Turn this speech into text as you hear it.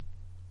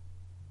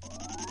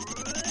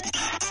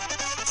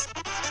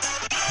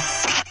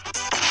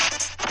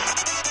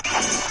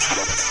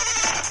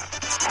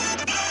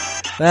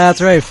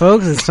That's right,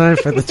 folks. It's time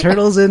for the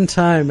Turtles in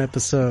Time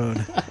episode.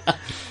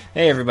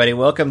 Hey, everybody.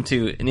 Welcome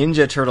to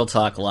Ninja Turtle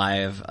Talk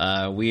Live.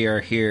 We are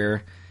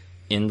here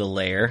in the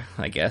lair,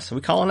 I guess. Are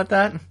we calling it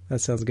that? That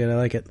sounds good. I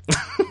like it.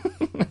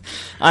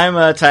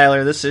 I'm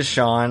Tyler. This is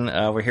Sean.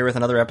 We're here with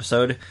another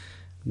episode.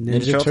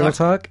 Ninja Turtle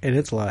Talk, and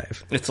it's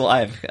live. It's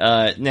live.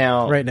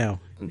 Now, right now,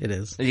 it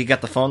is. You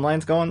got the phone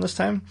lines going this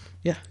time?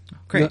 Yeah.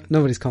 Great.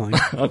 Nobody's calling.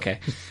 Okay.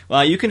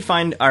 Well, you can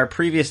find our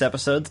previous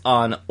episodes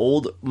on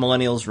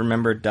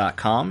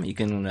oldmillennialsremembered.com. You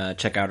can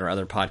check out our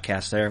other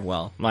podcasts there.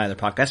 Well, my other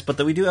podcast, but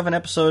we do have an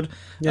episode.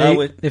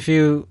 Yeah, if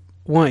you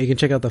want, you can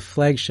check out the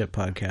flagship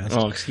podcast.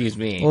 Oh, excuse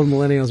me. Old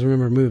Millennials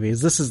Remember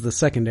Movies. This is the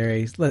second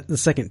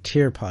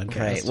tier podcast.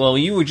 Right. Well,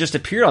 you just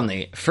appeared on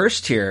the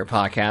first tier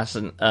podcast,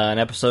 an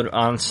episode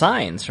on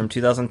Signs from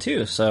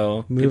 2002.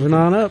 So moving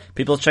on up.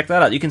 People check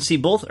that out. You can see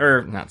both,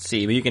 or not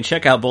see, but you can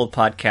check out both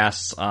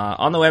podcasts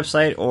on the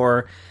website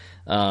or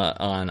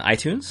on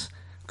iTunes,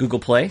 Google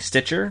Play,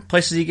 Stitcher,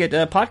 places you get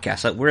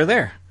podcasts. We're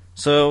there.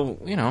 So,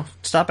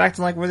 stop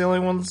acting like we're the only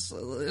ones.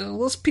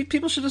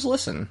 People should just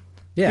listen.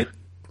 Yeah.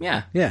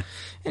 Yeah.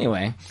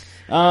 Anyway.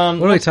 What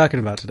are we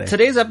talking about today?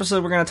 Today's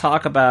episode, we're going to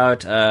talk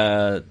about,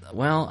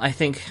 I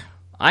think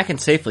I can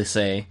safely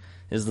say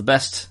is the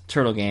best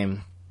turtle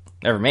game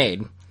ever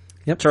made.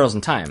 Yep. Turtles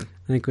in Time.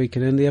 I think we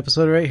can end the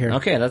episode right here.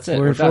 Okay, that's it.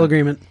 We're in full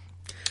agreement.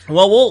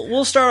 Well,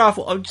 we'll start off.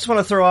 I just want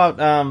to throw out,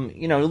 a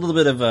little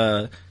bit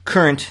of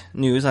current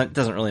news. It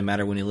doesn't really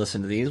matter when you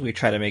listen to these. We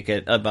try to make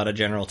it about a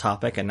general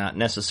topic and not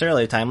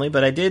necessarily timely.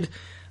 But I did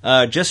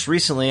just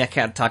recently. I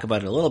can't talk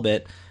about it a little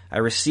bit. I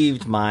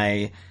received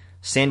my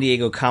San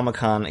Diego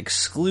Comic-Con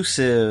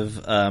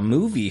exclusive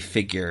movie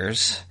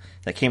figures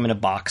that came in a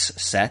box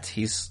set.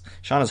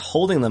 Sean is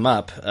holding them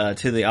up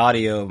to the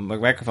audio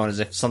microphone as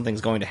if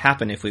something's going to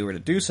happen if we were to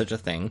do such a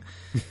thing,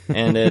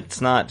 and it's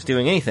not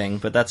doing anything,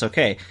 but that's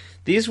okay.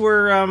 These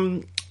were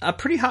a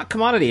pretty hot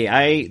commodity.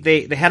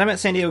 They had them at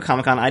San Diego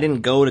Comic-Con. I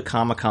didn't go to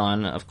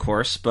Comic-Con, of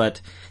course,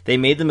 but they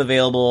made them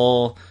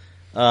available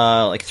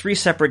like 3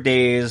 separate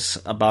days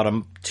about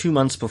 2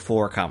 months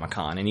before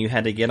Comic-Con, and you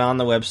had to get on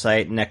the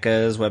website,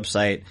 NECA's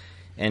website,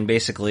 and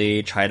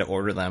basically try to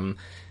order them.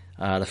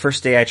 The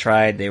first day I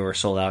tried, they were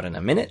sold out in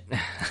a minute,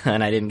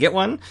 and I didn't get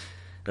one.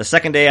 The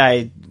second day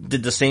I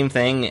did the same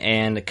thing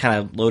and kind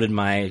of loaded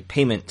my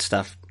payment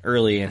stuff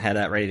early and had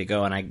that ready to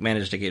go, and I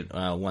managed to get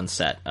one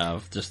set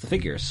of just the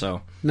figures.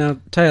 So now,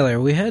 Tyler,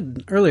 we had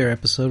an earlier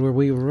episode where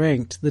we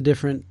ranked the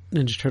different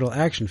Ninja Turtle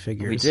action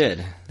figures. We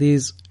did.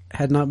 These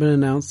had not been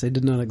announced. They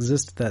did not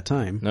exist at that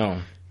time. No.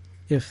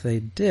 If they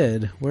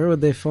did, where would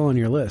they fall on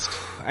your list?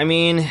 I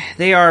mean,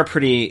 they're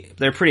pretty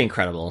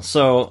incredible.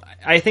 So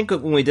I think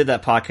when we did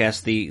that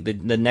podcast, the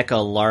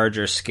NECA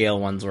larger scale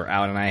ones were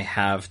out, and I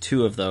have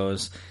 2 of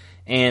those.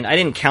 And I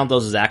didn't count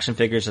those as action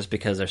figures just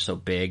because they're so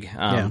big.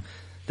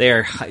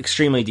 They're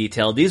extremely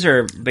detailed. These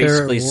are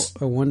basically a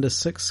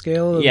 1:6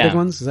 scale of big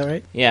ones. Is that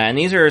right? Yeah, and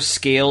these are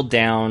scaled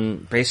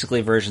down,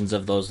 basically versions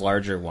of those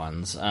larger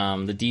ones.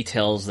 The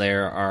details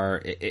there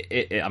are.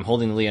 I'm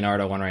holding the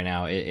Leonardo one right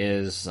now. It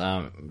is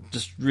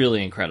just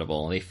really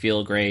incredible. They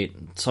feel great.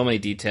 So many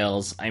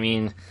details. I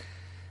mean,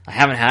 I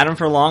haven't had them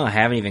for long. I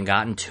haven't even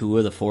gotten 2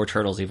 of the 4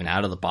 turtles even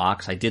out of the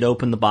box. I did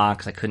open the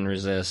box. I couldn't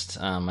resist.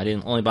 I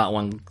only bought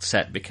one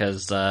set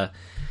because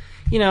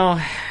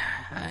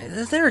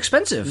they're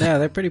expensive. Yeah,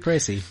 they're pretty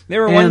pricey. They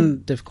were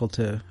difficult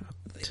to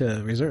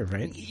reserve,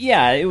 right?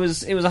 Yeah, it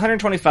was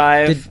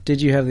 $125. Did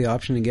you have the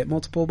option to get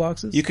multiple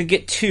boxes? You could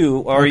get 2,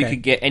 or you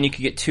could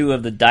get 2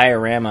 of the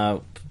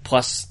diorama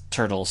plus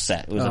turtle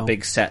set. It was a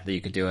big set that you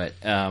could do it.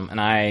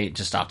 And I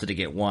just opted to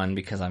get 1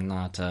 because I'm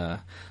not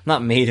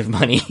made of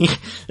money.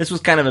 This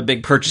was kind of a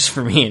big purchase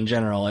for me in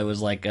general. It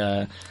was like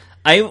I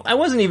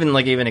wasn't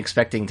even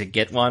expecting to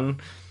get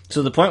one.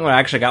 So the point when I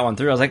actually got one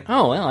through, I was like,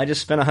 oh, well, I just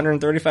spent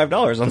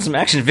 $135 on some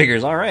action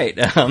figures. All right.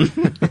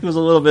 It was a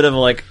little bit of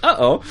like,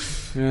 uh-oh.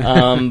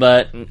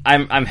 But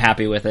I'm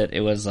happy with it. It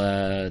was,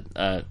 there's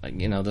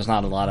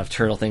not a lot of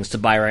turtle things to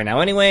buy right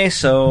now anyway.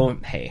 So,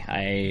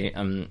 hey,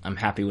 I'm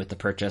happy with the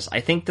purchase.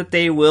 I think that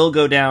they will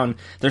go down.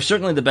 They're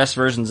certainly the best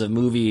versions of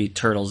movie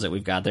turtles that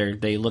we've got.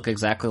 They look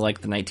exactly like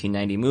the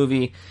 1990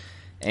 movie.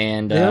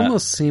 And they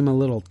almost seem a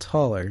little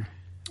taller.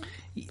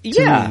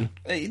 Yeah.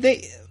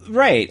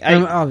 Right.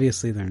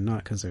 Obviously, they're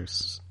not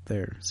because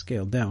they're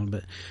scaled down,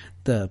 but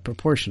the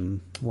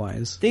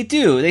proportion-wise. They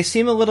do. They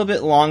seem a little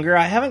bit longer.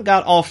 I haven't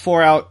got all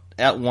 4 out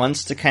at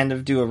once to kind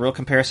of do a real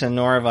comparison,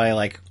 nor have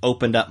I,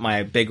 opened up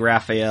my big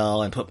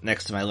Raphael and put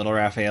next to my little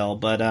Raphael.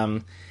 But,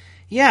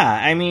 yeah,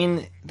 I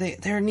mean,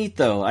 they're neat,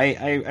 though.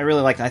 I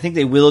really like them. I think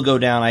they will go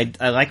down.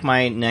 I like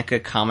my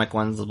NECA comic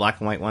ones, the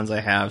black and white ones I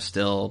have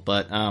still,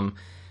 but,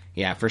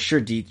 yeah, for sure,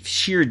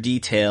 sheer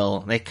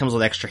detail. It comes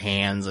with extra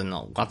hands and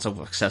lots of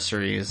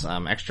accessories,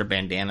 extra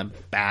bandana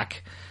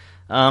back.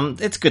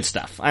 It's good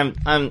stuff.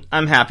 I'm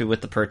happy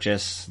with the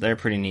purchase. They're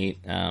pretty neat.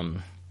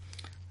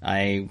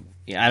 I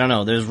don't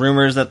know. There's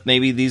rumors that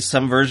maybe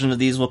some version of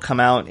these will come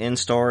out in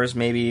stores.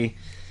 Maybe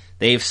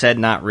they've said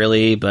not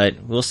really,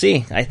 but we'll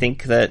see. I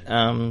think that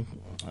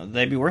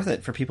they'd be worth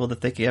it for people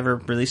that they could ever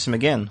release them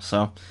again.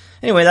 So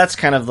anyway, that's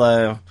kind of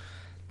the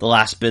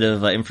last bit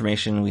of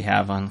information we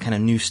have on kind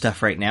of new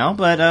stuff right now.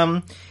 But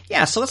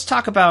yeah, so let's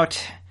talk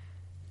about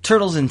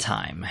Turtles in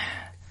Time.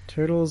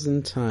 Turtles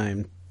in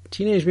Time.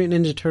 Teenage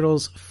Mutant Ninja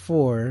Turtles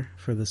 4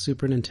 for the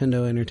Super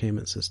Nintendo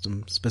Entertainment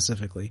System,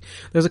 specifically.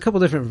 There's a couple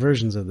different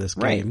versions of this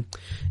game.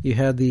 Right. You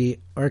had the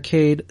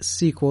arcade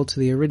sequel to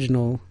the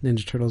original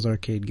Ninja Turtles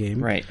arcade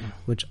game, Right.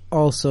 which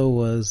also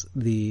was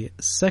the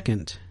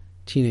second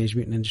Teenage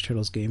Mutant Ninja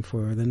Turtles game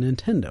for the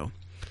Nintendo.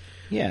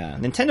 Yeah,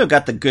 Nintendo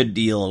got the good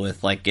deal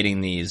with like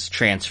getting these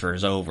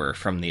transfers over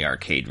from the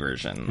arcade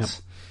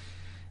versions.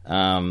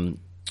 Yep.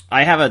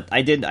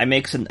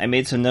 I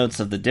made some notes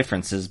of the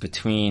differences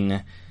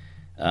between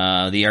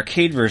the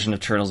arcade version of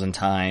Turtles in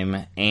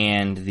Time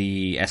and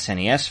the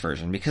SNES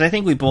version, because I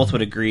think we both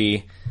would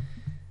agree.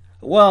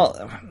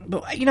 Well,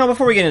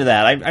 before we get into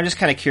that, I'm just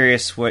kind of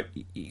curious.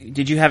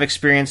 Did you have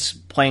experience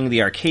playing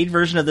the arcade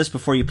version of this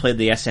before you played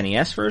the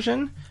SNES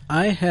version?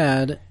 I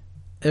had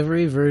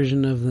every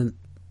version of the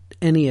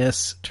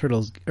NES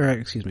Turtles, I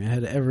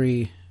had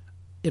every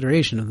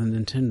iteration of the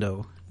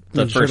Nintendo.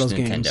 The first Turtles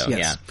Nintendo, games,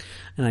 yes.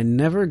 And I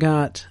never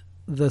got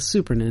the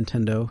Super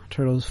Nintendo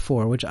Turtles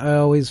 4, which I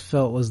always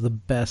felt was the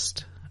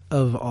best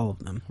of all of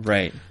them.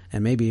 Right.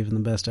 And maybe even the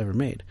best ever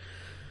made.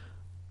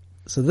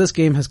 So this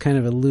game has kind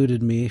of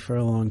eluded me for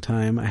a long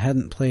time. I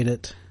hadn't played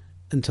it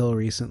until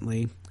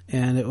recently,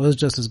 and it was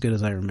just as good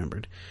as I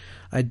remembered.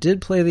 I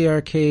did play the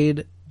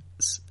arcade,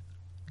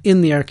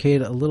 in the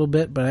arcade a little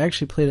bit, but I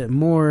actually played it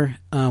more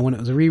when it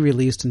was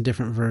re-released in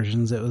different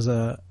versions. It was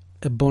a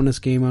bonus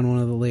game on one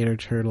of the later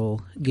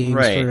Turtle games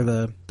for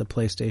the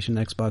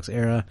PlayStation, Xbox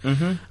era.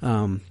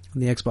 Mm-hmm.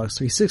 The Xbox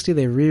 360,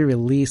 they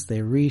re-released,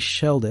 they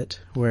re-shelled it,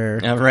 where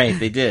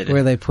they did,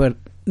 where they put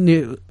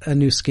a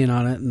new skin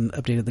on it and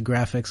updated the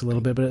graphics a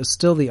little bit, but it's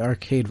still the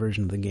arcade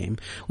version of the game,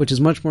 which is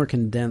much more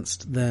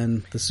condensed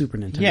than the Super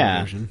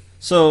Nintendo version.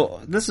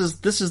 So this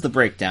is the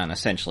breakdown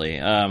essentially.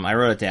 I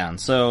wrote it down.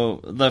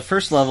 So the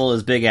first level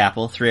is Big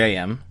Apple, 3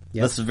 a.m.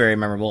 Yep. That's very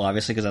memorable,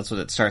 obviously, because that's what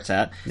it starts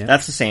at. Yep.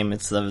 That's the same.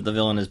 It's the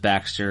villain is the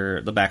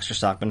Baxter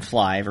Stockman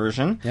Fly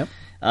version. Yep.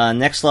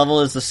 Next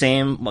level is the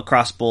same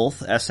across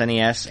both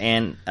SNES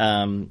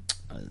and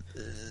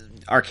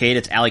arcade.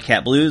 It's Alley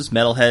Cat Blues.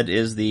 Metalhead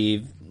is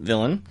the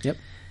villain. Yep.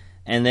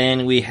 And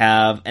then we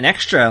have an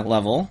extra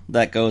level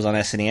that goes on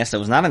SNES that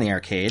was not in the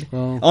arcade.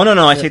 Well,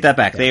 I take that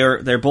back. Yeah.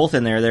 They're both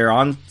in there. They're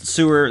on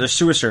sewer. They're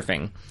sewer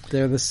surfing.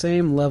 They're the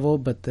same level,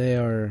 but they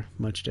are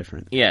much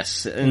different.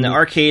 Yes. In the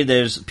arcade,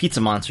 there's pizza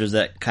monsters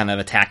that kind of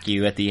attack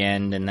you at the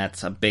end, and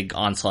that's a big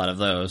onslaught of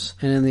those.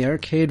 And in the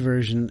arcade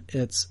version,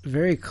 it's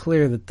very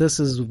clear that this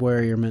is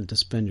where you're meant to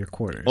spend your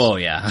quarters. Oh,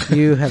 yeah.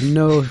 You have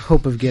no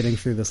hope of getting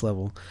through this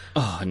level.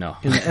 Oh, no.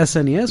 In the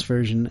SNES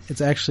version,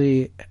 it's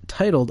actually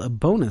titled a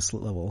bonus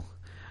level,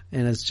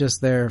 and it's just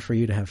there for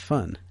you to have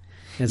fun.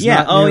 It's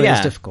not nearly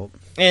as difficult.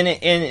 And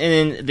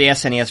the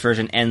SNES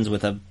version ends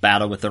with a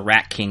battle with the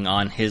Rat King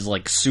on his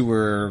like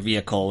sewer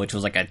vehicle, which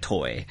was like a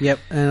toy. Yep,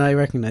 and I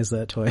recognize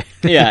that toy.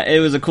 Yeah, it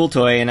was a cool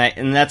toy,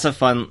 and that's a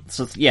fun.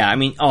 So yeah, I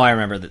mean, I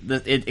remember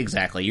that.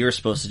 Exactly. You were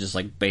supposed to just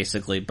like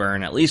basically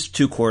burn at least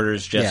 2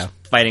 quarters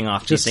fighting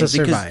off these things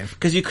to survive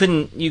because you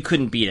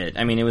couldn't beat it.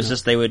 I mean, it was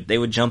just they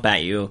would jump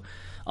at you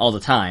all the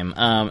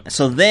time.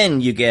 So then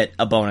you get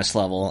a bonus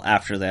level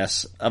after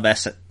this of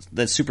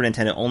the Super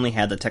Nintendo only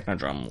had the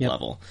Technodrome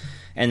level.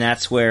 And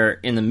that's where,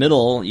 in the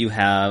middle, you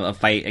have a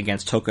fight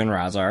against Toka and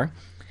Razar.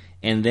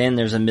 And then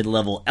there's a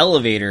mid-level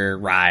elevator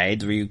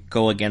ride where you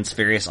go against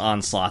various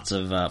onslaughts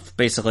of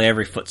basically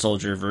every foot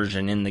soldier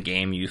version in the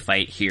game you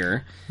fight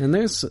here. And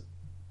there's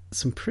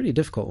some pretty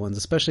difficult ones,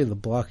 especially the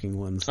blocking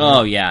ones.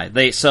 Oh, yeah.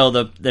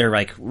 They're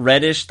like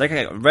reddish, like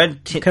a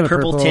red tint,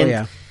 purple tint.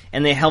 Yeah.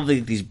 And they have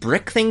these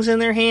brick things in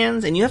their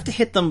hands, and you have to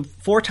hit them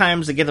 4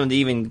 times to get them to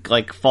even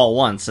like fall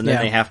once, and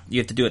then you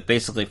have to do it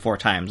basically 4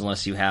 times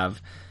unless you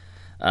have.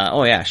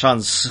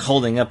 Sean's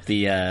holding up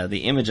the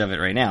image of it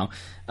right now.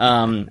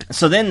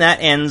 So then that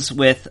ends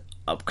with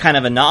kind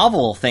of a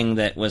novel thing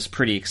that was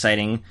pretty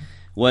exciting.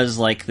 Was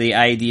like the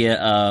idea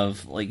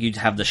of like you'd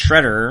have the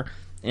Shredder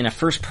in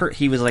a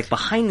he was like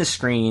behind the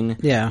screen.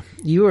 Yeah,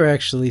 you were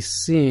actually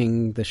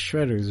seeing the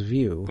Shredder's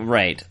view.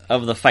 Right,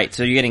 of the fight.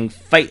 So you're getting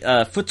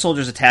foot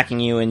soldiers attacking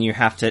you, and you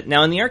have to...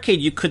 Now, in the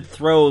arcade, you could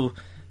throw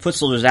foot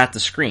soldiers at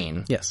the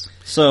screen. Yes.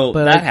 So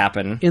that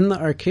happened. In the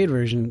arcade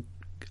version,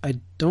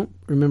 I don't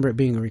remember it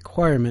being a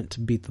requirement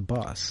to beat the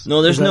boss.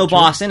 No, there's no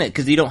boss in it,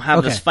 because you don't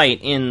have this fight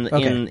in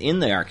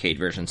the arcade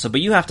version. So, but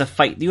you have to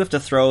fight... You have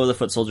to throw the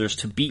foot soldiers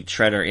to beat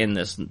Shredder in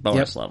this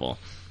bonus level.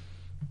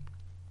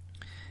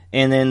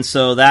 And then,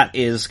 so that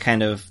is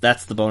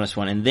that's the bonus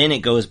one. And then it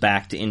goes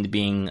back into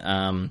being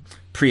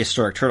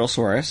prehistoric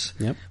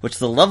Turtlesaurus, which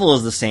the level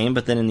is the same,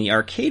 but then in the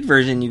arcade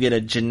version, you get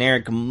a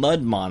generic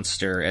mud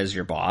monster as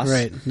your boss.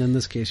 Right, and in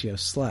this case, you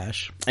have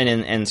Slash. And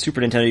in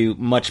Super Nintendo, you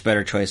much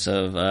better choice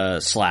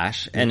of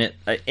Slash. And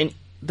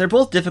they're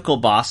both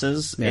difficult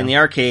bosses. In the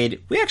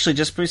arcade, we actually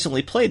just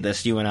recently played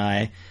this, you and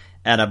I,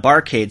 at a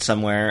barcade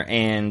somewhere,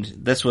 and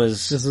this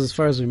was as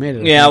far as we made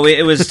it. Yeah,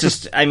 it was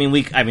just.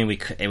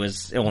 It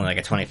was only like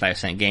a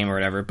 25-cent game or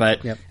whatever.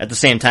 But at the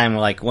same time,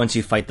 like once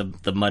you fight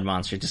the mud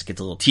monster, it just gets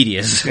a little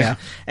tedious. Yeah,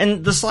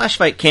 and the slash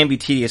fight can be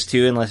tedious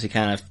too, unless you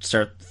kind of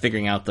start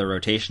figuring out the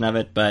rotation of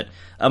it. But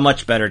a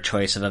much better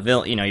choice of a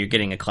villain. You know, you're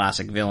getting a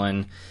classic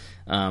villain.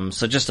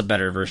 So just a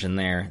better version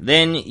there.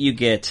 Then you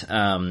get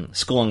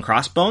Skull and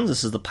Crossbones.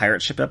 This is the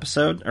pirate ship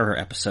episode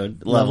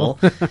level.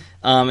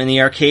 In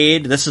the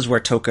arcade, this is where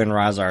Toka and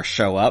Razar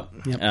show up.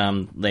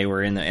 Yep. They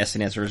were in the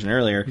SNES version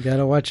earlier. You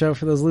gotta watch out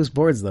for those loose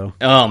boards, though.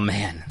 Oh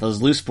man, those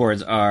loose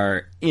boards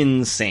are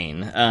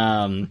insane.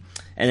 And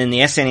in the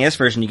SNES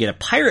version, you get a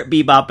pirate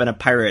Bebop and a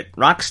pirate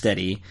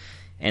Rocksteady.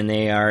 And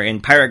they are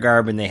in pirate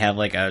garb, and they have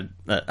like a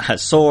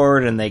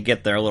sword, and they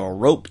get their little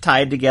rope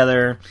tied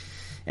together.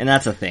 And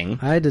that's a thing.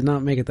 I did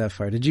not make it that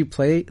far. Did you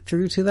play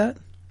through to that?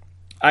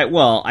 I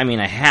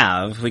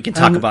have. We can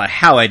talk about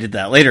how I did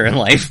that later in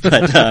life,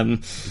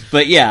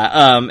 but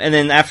yeah. And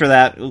then after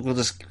that,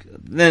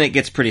 then it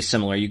gets pretty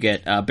similar. You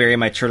get Bury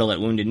My Turtle at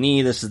Wounded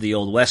Knee. This is the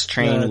Old West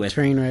train with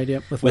train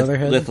ride, with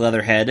Leatherhead. With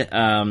Leatherhead,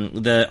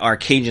 the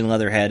Arcadian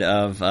Leatherhead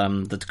of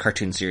the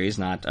cartoon series,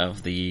 not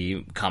of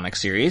the comic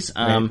series.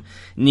 Right.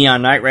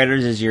 Neon Knight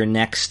Riders is your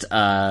next.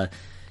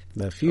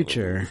 The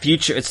future.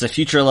 It's the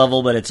future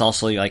level, but it's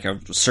also like a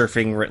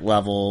surfing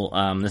level.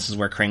 This is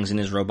where Krang's in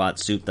his robot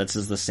suit. This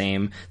is the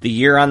same. The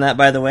year on that,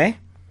 by the way,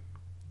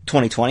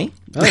 2020.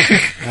 Oh,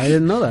 I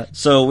didn't know that.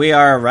 So we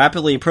are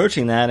rapidly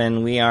approaching that,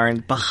 and we are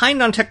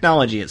behind on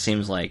technology, it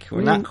seems like.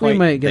 We're not quite We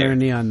might get there. our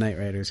Neon Knight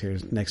Riders here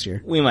next year.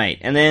 We might.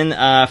 And then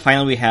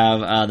finally we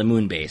have the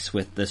Moon Base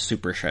with the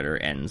Super Shredder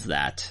ends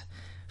that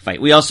fight.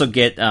 We also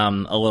get a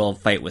little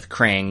fight with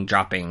Krang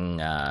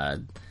dropping...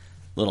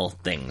 little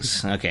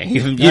things. Okay,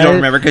 you don't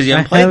remember because you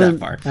haven't played that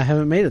far. I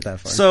haven't made it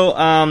that far.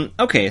 So,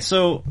 okay,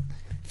 so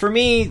for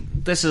me,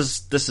 this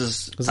is. Was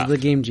it the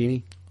Game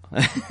Genie?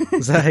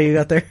 Is that how you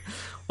got there?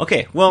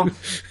 Okay, well,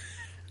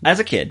 as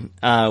a kid,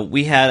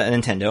 we had a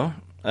Nintendo.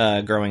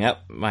 Growing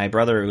up, my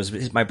brother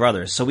was my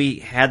brother, so we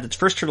had the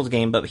first Turtles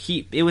game, but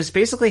it was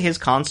basically his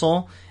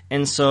console,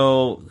 and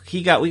so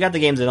we got the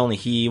games that only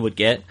he would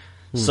get.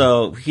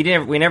 So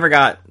we never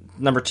got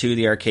number 2,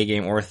 the arcade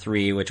game, or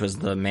 3, which was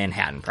the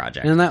Manhattan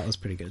Project. And that was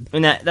pretty good.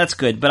 And that's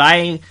good, but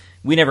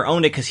we never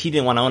owned it because he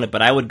didn't want to own it,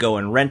 but I would go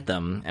and rent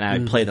them, and I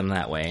would play them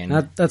that way.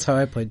 And that's how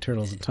I played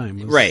Turtles in Time.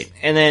 Right.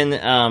 And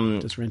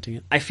then just renting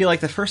it. I feel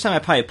like the first time I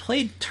probably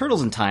played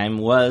Turtles in Time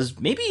was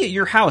maybe at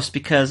your house,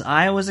 because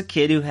I was a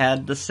kid who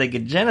had the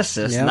Sega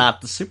Genesis,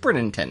 not the Super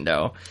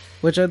Nintendo.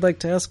 Which I'd like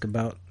to ask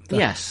about.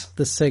 Yes.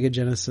 The Sega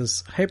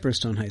Genesis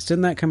Hyperstone Heist.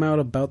 Didn't that come out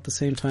about the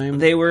same time?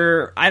 They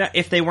were...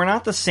 if they were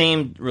not the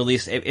same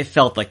release, it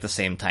felt like the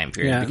same time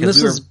period. Yeah,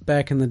 this was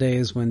back in the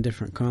days when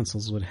different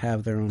consoles would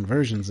have their own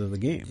versions of the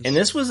games. And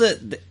this was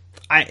the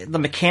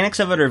mechanics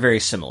of it are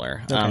very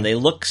similar. Okay. They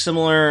look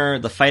similar.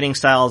 The fighting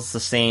style is the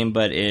same,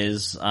 but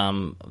is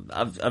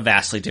a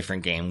vastly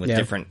different game with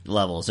different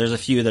levels. There's a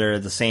few that are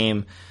the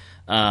same...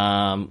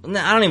 I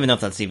don't even know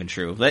if that's even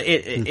true, but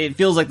it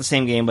feels like the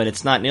same game, but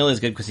it's not nearly as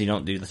good because you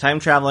don't do the time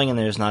traveling and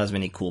there's not as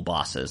many cool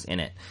bosses in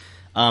it.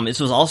 This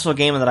was also a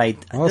game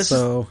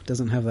that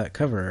doesn't have that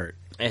cover art.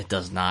 It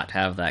does not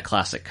have that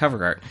classic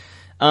cover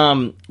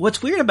art.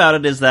 What's weird about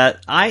it is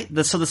that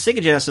the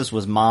Sega Genesis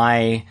was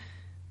my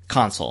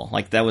console,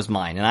 like that was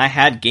mine, and I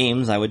had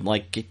games. I would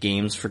get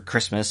games for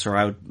Christmas, or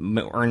I would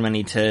earn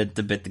money to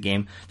bit the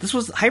game.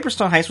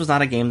 Hyperstone Heist was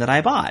not a game that I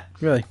bought,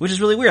 really, which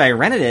is really weird. I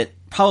rented it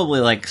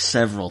probably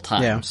several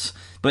times,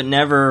 but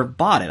never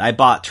bought it. I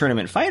bought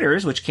Tournament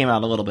Fighters, which came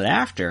out a little bit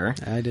after.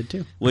 I did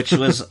too. Which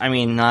was,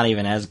 not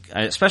even as,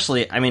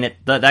 especially,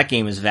 that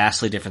game is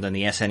vastly different than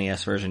the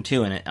SNES version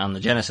too, and on the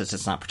Genesis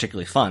it's not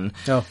particularly fun.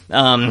 Oh.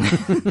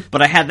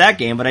 But I had that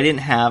game, but I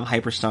didn't have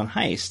Hyperstone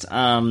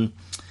Heist.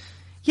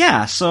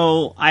 Yeah,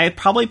 so I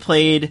probably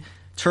played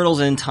Turtles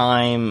in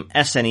Time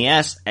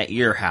SNES at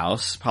your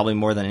house, probably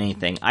more than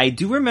anything. I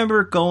do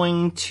remember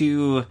going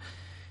to...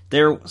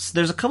 There's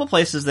a couple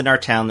places in our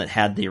town that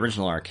had the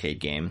original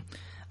arcade game.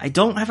 I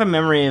don't have a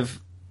memory of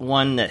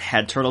one that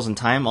had Turtles in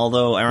Time,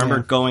 although I remember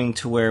going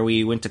to where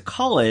we went to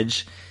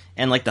college,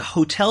 and the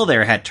hotel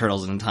there had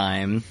Turtles in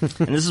Time.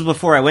 And this is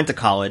before I went to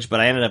college, but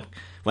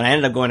when I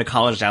ended up going to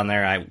college down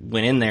there, I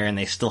went in there and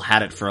they still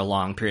had it for a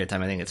long period of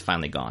time. I think it's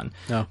finally gone.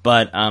 Oh.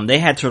 But they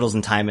had Turtles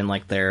in Time in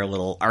their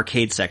little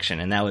arcade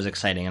section, and that was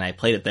exciting. And I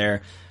played it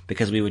there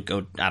because we would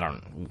go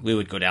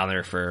down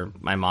there for,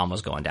 my mom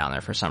was going down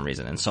there for some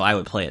reason, and so I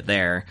would play it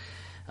there.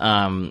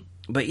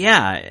 But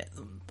yeah,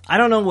 I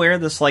don't know where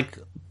this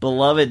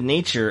beloved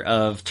nature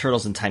of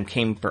Turtles in Time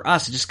came for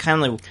us. It just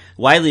kind of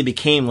widely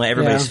became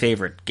everybody's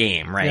favorite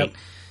game, right? Yep.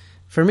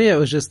 For me, it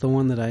was just the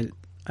one that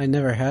I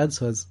never had,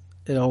 so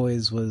it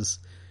always was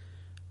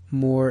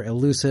more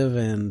elusive,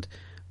 and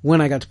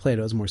when I got to play it,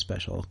 it was more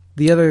special.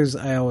 The others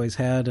I always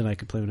had, and I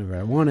could play whenever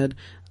I wanted.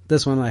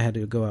 This one I had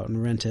to go out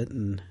and rent it,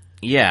 and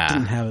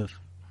didn't have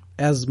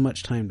as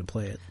much time to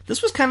play it.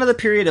 This was kind of the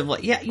period of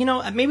like, yeah,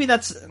 maybe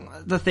that's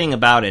the thing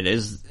about it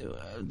is,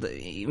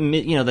 the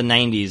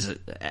 90s.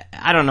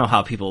 I don't know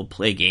how people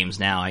play games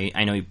now.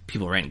 I know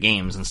people rent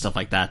games and stuff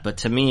like that, but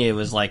to me it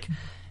was like,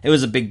 it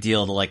was a big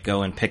deal to like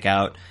go and pick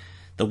out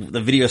the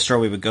video store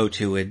we would go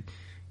to.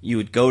 You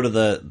would go to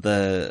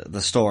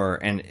the store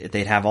and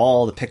they'd have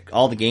all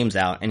the games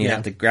out, and you'd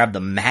have to grab the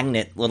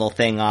magnet little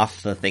thing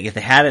off the thing. If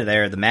they had it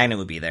there, the magnet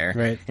would be there.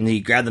 Right. And then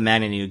you grab the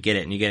magnet and you get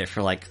it, and you get it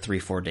for like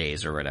 3-4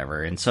 days or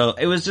whatever. And so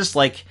it was just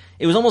like,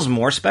 it was almost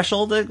more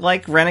special to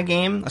like rent a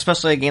game,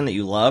 especially a game that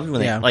you loved.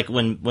 When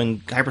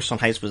when Hyperstone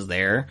Heist was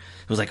there,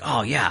 it was like,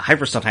 oh yeah,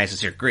 Hyperstone Heist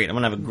is here. Great. I'm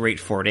going to have a great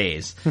 4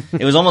 days.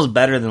 It was almost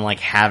better than like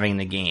having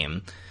the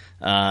game.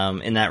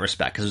 In that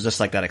respect, because it was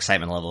just like that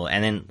excitement level,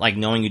 and then like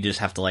knowing you just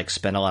have to like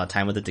spend a lot of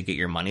time with it to get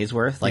your money's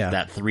worth, like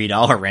that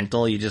 $3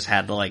 rental, you just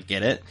had to like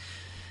get it.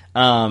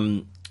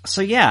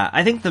 So yeah,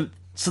 I think then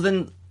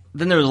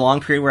there was a long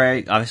period where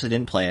I obviously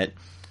didn't play it.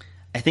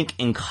 I think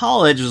in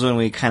college was when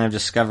we kind of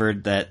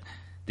discovered that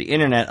the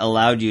internet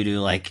allowed you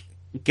to like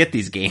get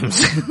these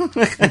games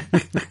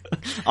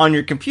on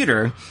your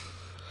computer,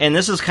 and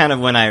this is kind of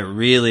when I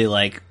really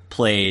like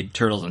played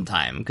Turtles in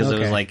Time, because it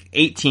was like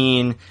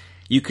 18.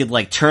 You could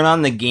like turn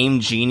on the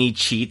Game Genie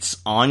cheats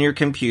on your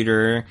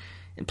computer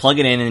and plug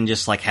it in and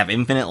just like have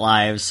infinite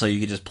lives, so you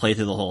could just play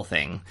through the whole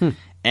thing.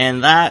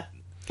 And that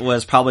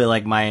was probably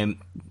like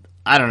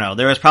I don't know,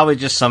 there was probably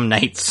just some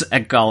nights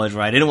at college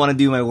where I didn't want to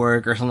do my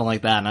work or something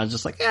like that, and I was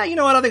just like, yeah, you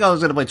know what, I think I was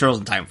going to play Turtles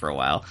in Time for a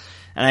while.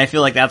 And I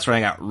feel like that's when I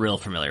got real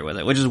familiar with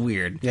it, which is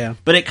weird. Yeah.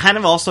 But it kind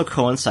of also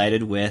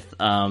coincided with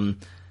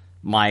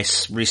my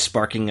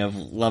re-sparking of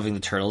loving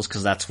the Turtles,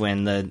 because that's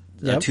when the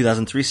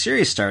 2003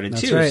 series started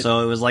too. Right.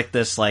 So it was like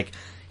this, like,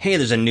 hey,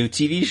 there's a new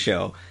TV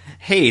show.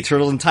 Hey,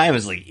 Turtles in Time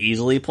is like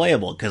easily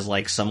playable because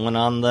like someone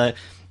on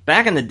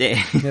back in the day,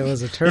 it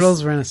was a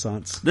Turtles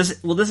renaissance.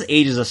 This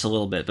ages us a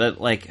little bit, but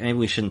like maybe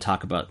we shouldn't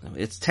talk about.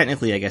 It's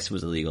technically, I guess, it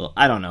was illegal.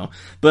 I don't know,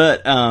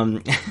 but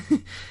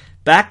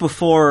back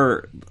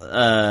before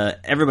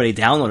everybody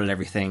downloaded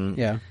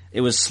everything,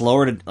 it was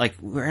slower to like.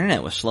 Our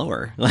internet was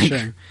slower, like.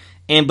 Sure.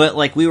 But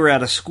like we were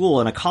at a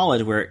school and a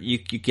college where you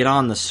get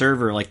on the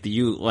server, like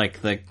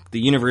the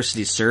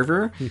university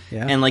server,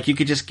 and like you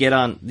could just get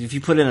on, if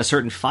you put in a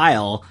certain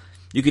file,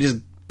 you could just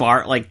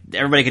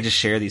everybody could just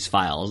share these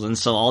files, and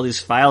so all these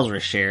files were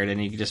shared,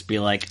 and you could just be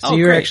like, so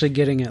you're actually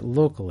getting it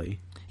locally.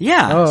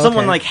 Yeah,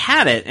 someone like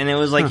had it, and it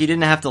was like you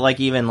didn't have to like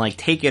even like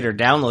take it or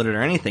download it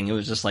or anything. It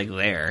was just like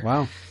there.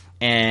 Wow.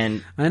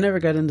 And I never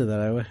got into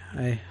that.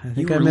 I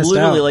think you I were missed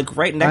literally out. Like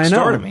right next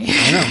door to me.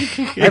 I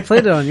know. I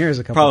played it on yours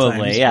a couple times.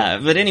 Probably, yeah.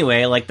 But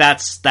anyway, like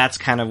that's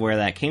kind of where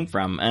that came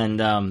from.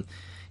 And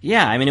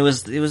yeah, I mean it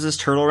was this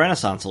Turtle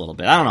Renaissance a little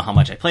bit. I don't know how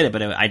much I played it,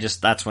 but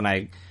that's when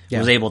I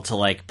was able to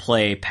like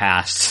play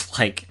past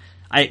like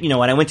when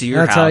I went to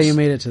your house. That's how you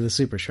made it to the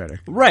Super Shredder.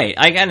 Right.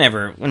 I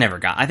never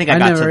got. I think I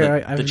got to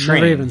the I've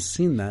train. Never even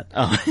seen that.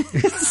 Oh.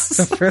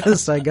 The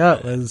furthest I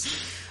got was,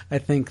 I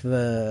think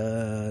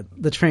the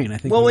train. I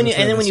think. Well, when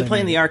you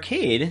play in the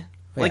arcade,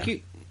 like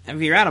if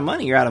you're out of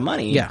money, you're out of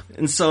money. Yeah.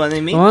 And so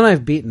they made. Well, and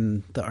I've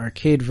beaten the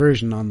arcade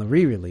version on the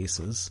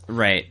re-releases.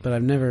 Right. But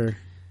I've never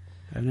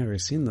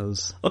seen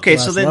those. Okay,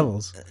 so then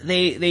levels.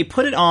 they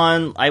put it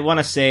on. I want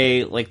to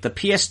say like the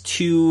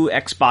PS2,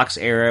 Xbox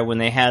era when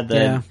they had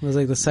it was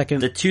like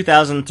the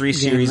 2003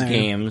 series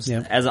games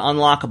yep. as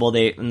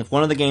unlockable.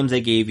 One of the games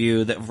they gave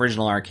you, the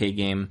original arcade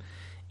game.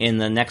 In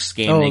the next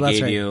game, they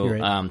gave you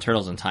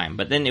Turtles in Time.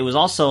 But then it was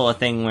also a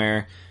thing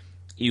where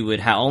you would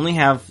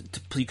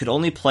you could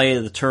only play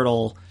the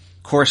turtle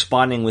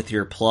corresponding with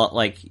your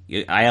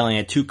I only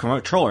had 2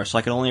 controllers, so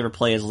I could only ever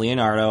play as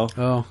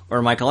Leonardo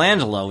or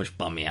Michelangelo, which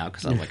bummed me out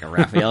because I'm like a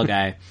Raphael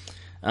guy.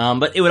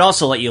 But it would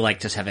also let you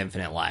like just have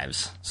infinite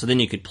lives, so then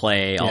you could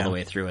play all the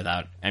way through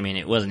without. I mean,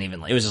 it wasn't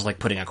even. It was just like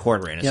putting a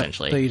quarter in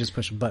essentially. So you just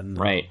push a button,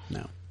 right?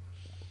 No.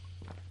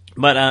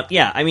 But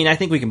yeah, I mean, I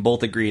think we can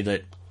both agree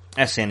that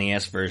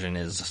SNES version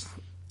is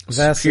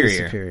vastly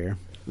superior.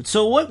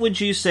 So what would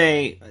you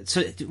say?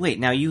 So wait,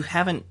 now you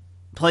haven't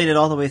played it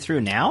all the way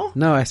through now?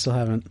 No, I still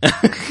haven't.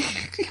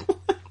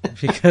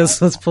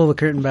 Because let's pull the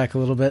curtain back a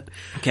little bit.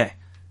 Okay.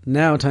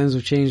 Now times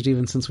have changed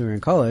even since we were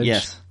in college.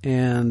 Yes.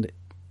 And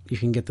you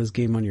can get this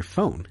game on your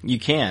phone. You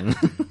can.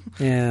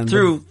 And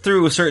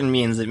through certain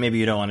means that maybe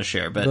you don't want to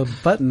share, but the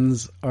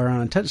buttons are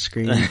on a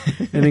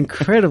touchscreen and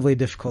incredibly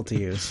difficult to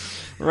use.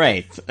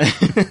 Right.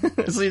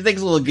 So it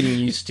takes a little getting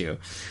used to.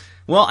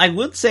 Well, I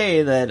would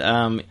say that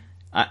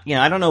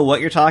I don't know what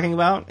you're talking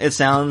about. It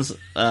sounds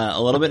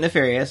a little bit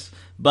nefarious,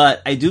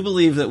 but I do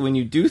believe that when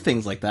you do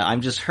things like that,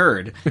 I'm just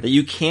heard that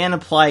you can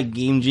apply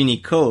Game Genie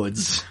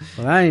codes.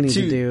 What I need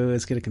to do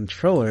is get a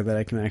controller that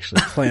I can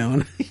actually play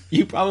on.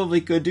 You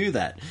probably could do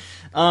that.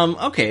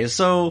 Okay,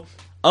 so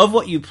of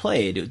what you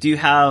played, do you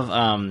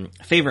have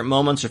favorite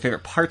moments or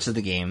favorite parts of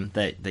the game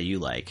that you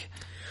like?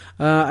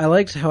 I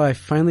liked how I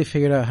finally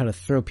figured out how to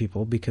throw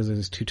people because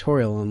there's a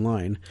tutorial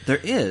online. There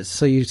is.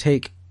 So you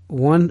take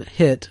one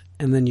hit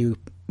and then you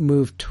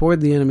move toward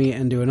the enemy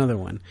and do another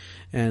one.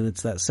 And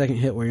it's that second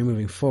hit where you're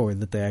moving forward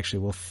that they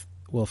actually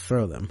will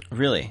throw them.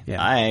 Really?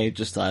 Yeah. I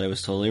just thought it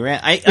was totally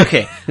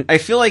okay. I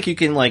feel like you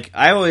can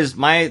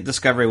my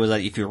discovery was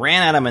that if you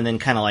ran at them and then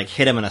kind of like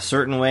hit them in a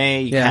certain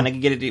way, you kind of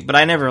could get it. But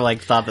I never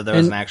like thought that there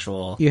was an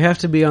actual. You have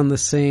to be on the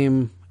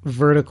same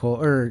vertical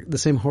or the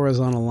same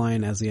horizontal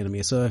line as the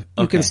enemy. So if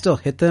you can still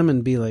hit them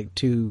and be like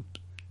 2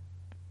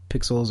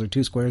 pixels or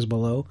 2 squares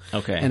below.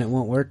 Okay. And it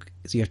won't work.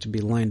 So you have to be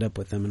lined up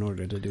with them in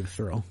order to do the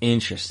throw.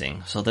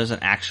 Interesting. So there's an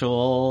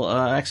actual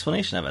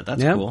explanation of it.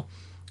 That's cool.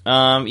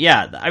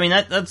 Yeah, I mean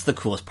that's the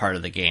coolest part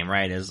of the game,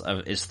 right?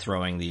 Is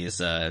throwing these.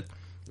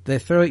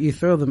 You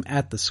throw them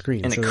at the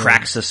screen, and so it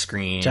cracks the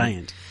screen.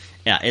 Giant.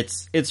 Yeah,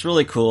 it's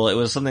really cool. It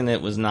was something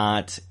that was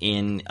not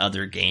in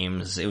other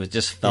games. It was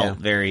just felt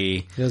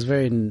very. It was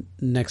very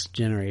next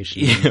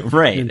generation. Yeah,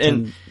 right.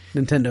 And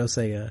Nintendo,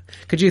 Sega.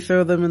 Could you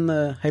throw them in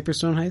the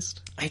Hyperstone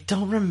heist? I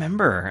don't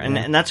remember,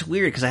 and that's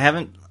weird because I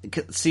haven't.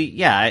 See,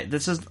 yeah,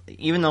 this is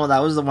even though that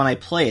was the one I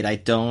played.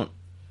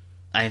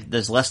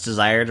 There's less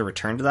desire to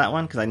return to that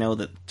one because I know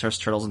that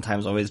Turtles in Time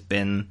has always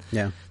been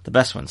the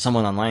best one.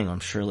 Someone online,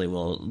 I'm surely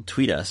will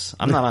tweet us.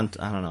 I'm not on.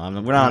 I don't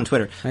know. We're not on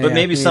Twitter, but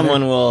maybe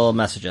someone will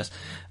message us.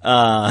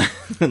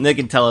 And they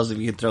can tell us if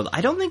you can throw.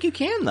 I don't think you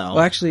can though. Well,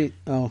 actually,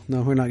 no,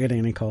 we're not getting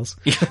any calls.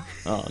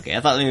 Oh, okay. I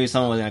thought maybe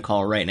someone was going to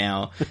call right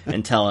now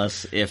and tell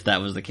us if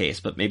that was the case,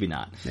 but maybe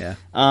not. Yeah.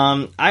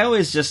 I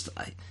always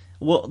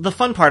the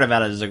fun part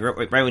about it is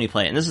right when you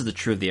play it, and this is the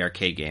truth of the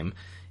arcade game.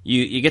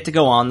 You get to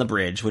go on the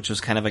bridge, which was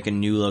kind of like a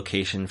new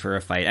location for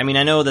a fight. I mean,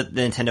 I know that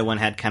the Nintendo one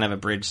had kind of a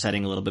bridge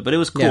setting a little bit, but it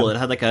was cool. Yeah. It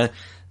had like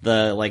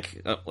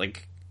the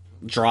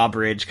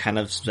drawbridge kind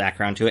of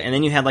background to it, and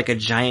then you had like a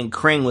giant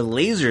Krang with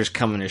lasers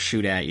coming to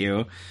shoot at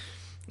you.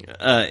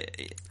 I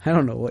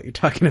don't know what you're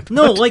talking about.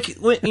 No, like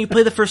when you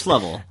play the first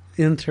level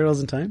in Turtles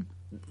in Time,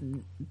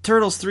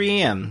 Turtles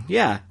 3AM.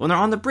 Yeah, when they're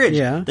on the bridge,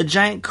 the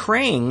giant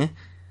Krang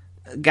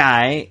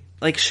guy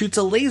like shoots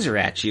a laser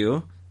at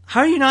you.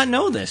 How do you not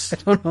know this? I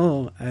don't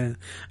know. I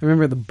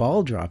remember the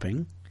ball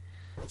dropping.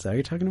 Is that what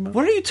you're talking about?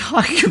 What are you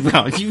talking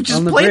about? You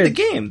just played the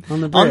game.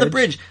 On the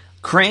bridge.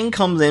 Krang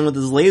comes in with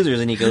his lasers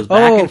and he goes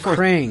back and forth.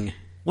 Oh, Krang.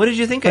 What did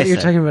you think I said? You're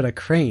talking about a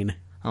crane.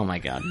 Oh my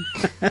god.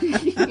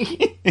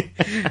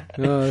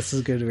 Oh, this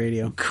is good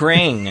radio.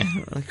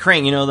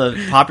 Krang, you know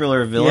the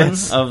popular villain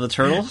of the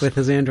Turtles? With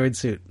his android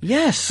suit.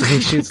 Yes. He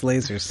shoots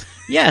lasers.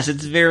 Yes,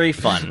 it's very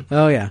fun.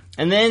 Oh yeah.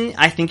 And then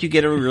I think you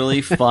get a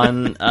really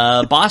fun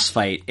boss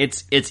fight.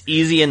 It's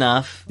easy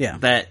enough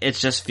that it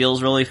just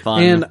feels really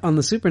fun. And on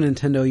the Super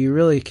Nintendo, you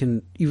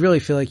really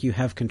feel like you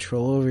have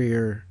control over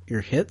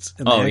your hits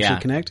and they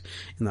actually connect.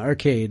 In the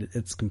arcade,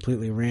 it's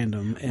completely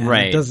random and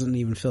it doesn't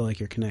even feel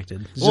like you're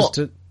connected. It's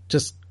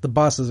just the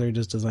bosses are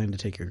just designed to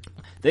take your.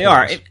 They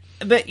are,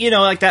 but you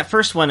know, like that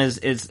first one is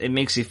it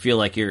makes you feel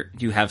like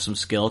you have some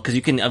skill because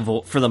you can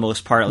avoid, for the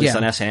most part, at least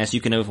on SNES,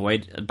 you can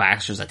avoid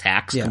Baxter's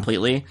attacks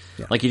completely.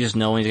 Yeah. Like you just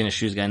know when he's going to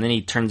shoot his gun, and then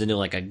he turns into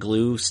like a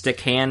glue stick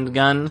hand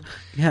gun.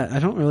 Yeah, I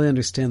don't really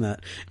understand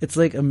that. It's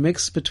like a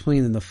mix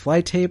between the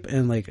fly tape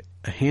and like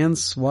a hand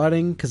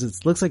swatting because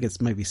it looks like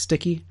it might be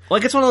sticky.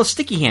 Like it's one of those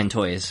sticky hand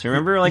toys.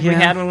 Remember, like we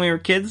had when we were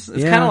kids.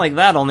 It's kind of like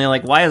that. Only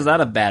like, why is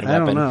that a bad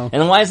weapon? I don't know.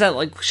 And why is that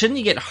like? Shouldn't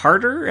he get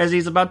harder as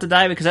he's about to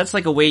die? Because that's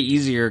like a way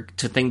easier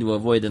thing to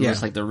avoid than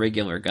just like the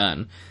regular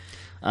gun.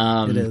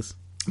 It is.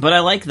 But I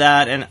like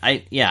that, and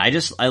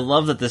I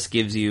love that this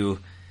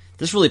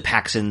really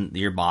packs in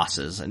your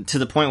bosses, and to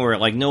the point where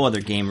like no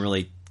other game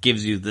really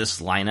gives you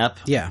this lineup,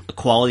 a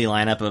quality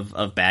lineup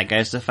of bad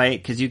guys to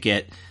fight because you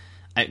get.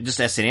 He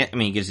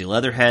gives you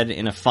Leatherhead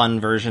in a fun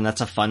version. That's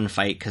a fun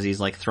fight because he's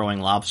like throwing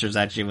lobsters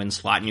at you and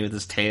swatting you with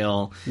his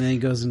tail. And then he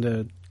goes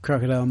into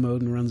crocodile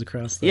mode and runs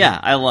across. Yeah,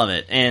 I love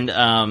it. And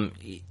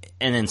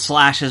then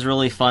Slash is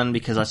really fun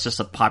because that's just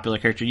a popular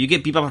character. You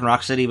get Bebop and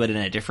Rocksteady, but in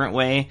a different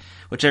way,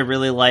 which I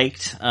really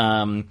liked.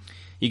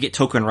 You get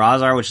Token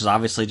Razar, which is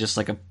obviously just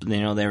like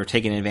they were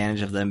taking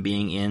advantage of them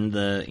being in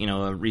the,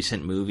 a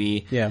recent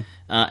movie. Yeah.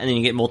 And then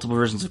you get multiple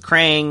versions of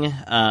Krang.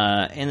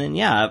 And then,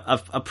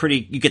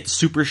 you get the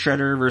Super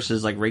Shredder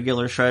versus like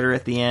regular Shredder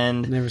at the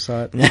end. Never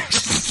saw it.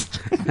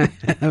 I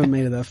haven't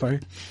made it that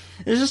far.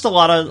 There's just a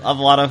lot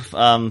of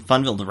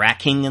fun. The Rat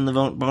King in the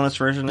bonus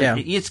version. Yeah.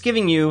 It's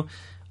giving you,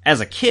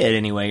 as a kid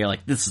anyway, you're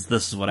like, this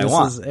is what I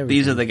want.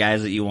 These are the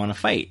guys that you want to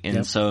fight.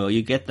 And so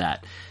you get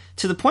that.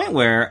 To the point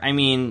where, I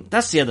mean,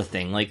 that's the other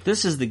thing. Like,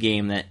 this is the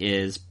game that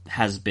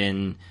has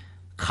been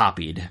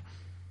copied.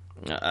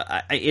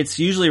 It's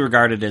usually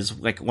regarded as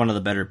like one of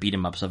the better beat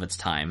 'em ups of its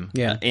time.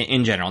 Yeah.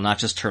 In general, not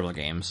just turtle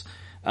games.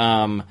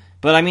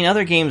 But I mean,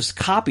 other games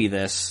copy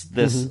this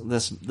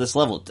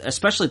level,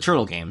 especially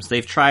turtle games.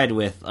 They've tried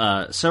with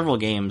several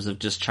games of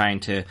just trying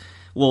to.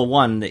 Well,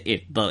 one,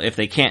 if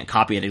they can't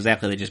copy it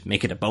exactly, they just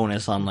make it a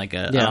bonus on like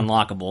an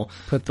unlockable.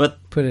 Put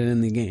it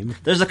in the game.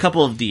 There's a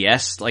couple of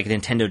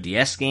Nintendo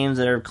DS games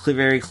that are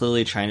very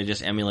clearly trying to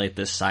just emulate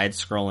this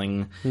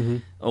side-scrolling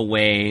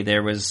way.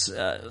 There was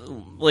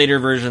later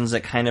versions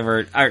that kind of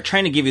are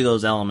trying to give you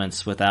those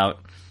elements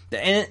without.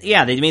 And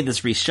they made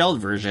this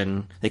reshelled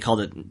version. They called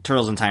it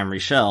Turtles in Time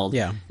Reshelled.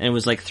 Yeah, and it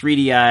was like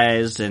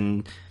 3Dized.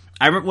 And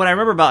what I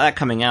remember about that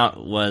coming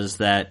out was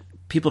that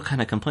people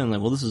kind of complain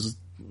like, well, this is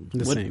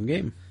the same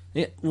game.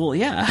 Well,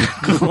 yeah.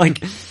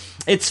 Like,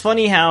 it's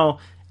funny how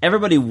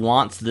everybody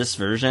wants this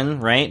version,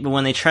 right? But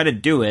when they try to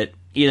do it,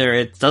 either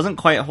it doesn't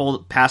quite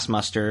hold pass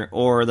muster,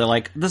 or they're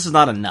like, this is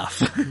not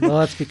enough. Well,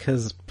 that's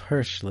because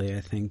partially,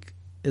 I think,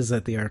 is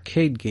that the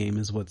arcade game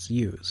is what's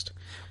used.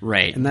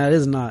 Right. And that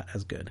is not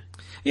as good.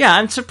 Yeah,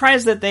 I'm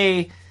surprised that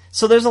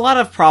so there's a lot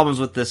of problems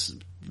with this.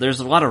 There's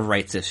a lot of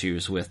rights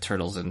issues with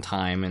Turtles in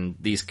Time and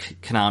these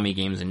Konami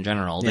games in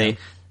general. Yeah.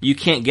 You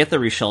can't get the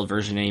reshelled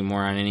version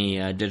anymore on any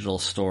digital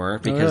store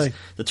because really?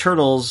 the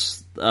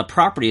Turtles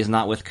property is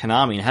not with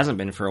Konami. It hasn't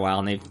been for a while,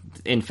 and they've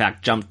in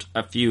fact jumped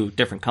a few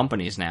different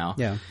companies now.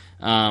 Yeah.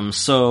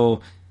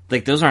 So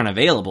like those aren't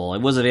available.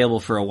 It was available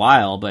for a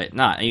while, but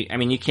not. I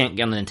mean, you can't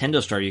get on the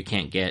Nintendo store. You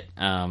can't get.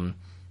 I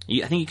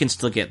think you can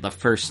still get the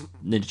first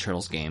Ninja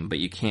Turtles game, but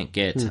you can't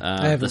get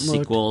the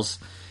sequels.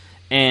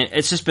 And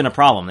it's just been a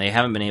problem. They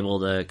haven't been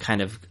able to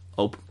kind of,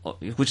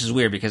 which is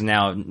weird because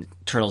now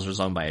Turtles is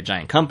owned by a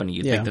giant company.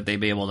 You'd think that they'd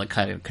be able to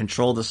kind of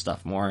control this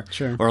stuff more,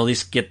 sure, or at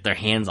least get their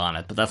hands on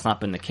it. But that's not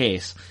been the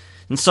case,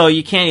 and so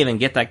you can't even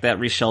get that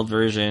reshelled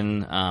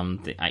version.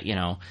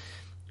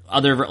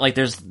 Other like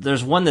there's a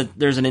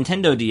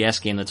Nintendo DS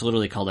game that's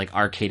literally called like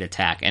Arcade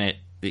Attack, and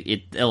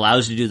it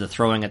allows you to do the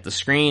throwing at the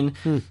screen.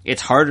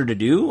 It's harder to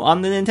do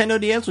on the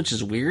Nintendo DS, which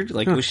is weird.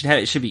 Like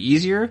it should be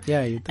easier.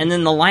 Yeah. And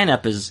then the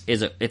lineup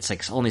it's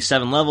like only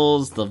 7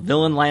 levels. The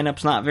villain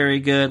lineup's not very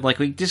good. Like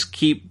we just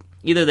keep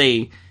either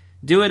they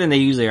do it and they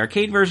use the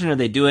arcade version, or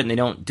they do it and they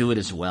don't do it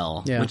as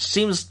well. Yeah. Which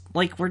seems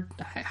like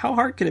how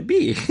hard could it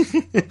be?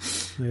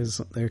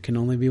 There can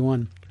only be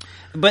one.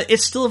 But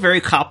it's still a very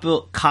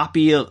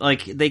copy of,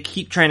 like, they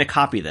keep trying to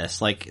copy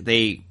this. Like,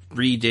 they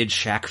redid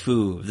Shaq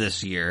Fu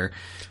this year,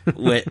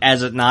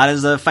 not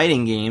as a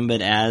fighting game,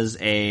 but as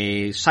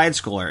a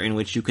side-scroller in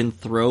which you can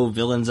throw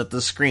villains at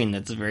the screen.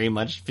 That's very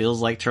much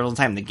feels like Turtles in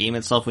Time. The game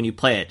itself, when you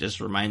play it,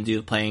 just reminds you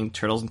of playing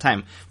Turtles in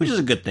Time, which is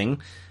a good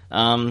thing.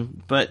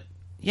 But,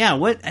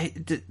 yeah,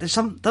 there's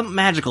something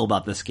magical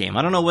about this game.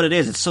 I don't know what it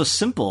is. It's so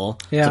simple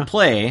to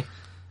play,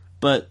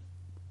 but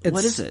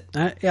what is it?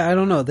 I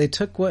don't know. They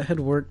took what had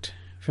worked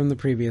from the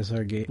previous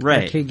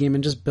arcade game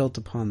and just built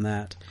upon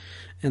that.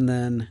 And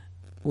then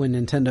when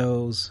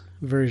Nintendo's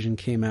version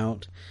came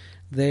out,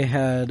 they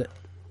had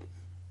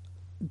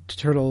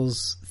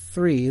Turtles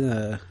 3,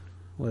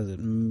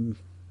 Manhattan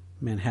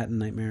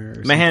Nightmare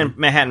or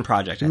Manhattan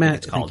Project, I think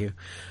it's called. Thank you.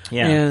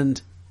 Yeah.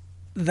 And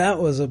that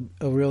was a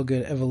real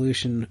good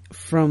evolution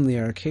from the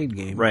arcade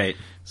game. Right.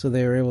 So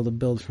they were able to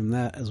build from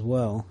that as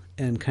well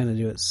and kind of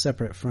do it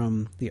separate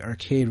from the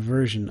arcade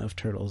version of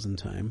Turtles in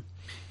Time.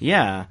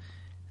 Yeah.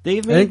 I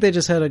think they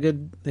just had a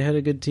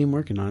good team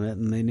working on it,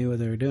 and they knew what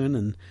they were doing,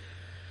 and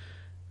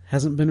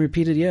hasn't been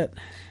repeated yet.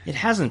 It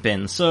hasn't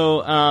been. So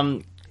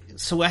I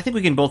think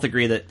we can both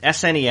agree that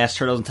SNES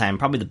Turtles in Time,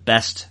 probably the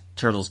best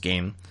Turtles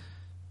game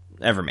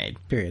ever made.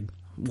 Period.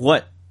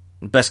 What?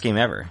 Best game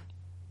ever?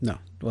 No.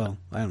 Well,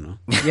 I don't know.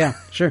 Yeah,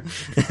 sure.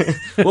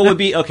 What would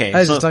be, okay. I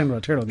was just talking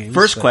about turtle games.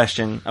 First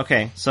question,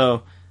 okay,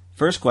 so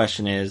first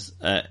question is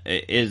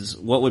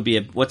what would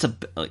be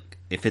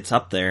if it's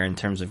up there in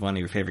terms of one of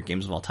your favorite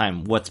games of all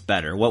time, what's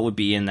better? What would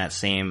be in that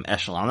same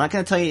echelon? I'm not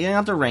going to tell you, you don't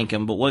have to rank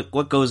them, but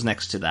what goes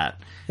next to that?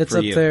 It's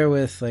up there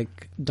with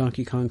like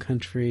Donkey Kong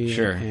Country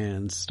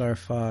and Star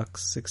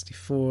Fox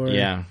 64.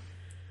 Yeah.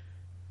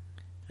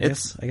 I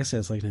guess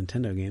it's like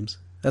Nintendo games.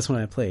 That's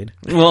when I played.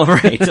 Well,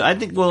 right. I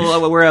think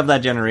we're of that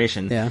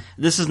generation. Yeah.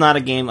 This is not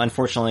a game,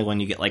 unfortunately,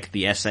 when you get like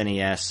the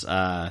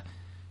SNES,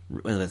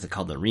 what is it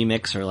called, the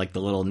remix, or like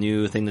the little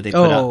new thing that they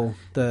put out? Oh,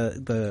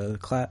 the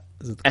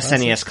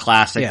SNES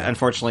Classic. Yeah.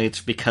 Unfortunately,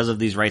 it's because of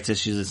these rights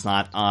issues, it's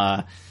not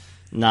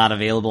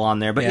available on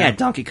there. But yeah,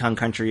 Donkey Kong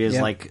Country is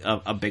like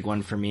a big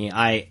one for me.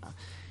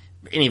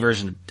 Any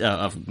version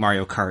of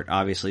Mario Kart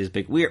obviously is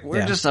big.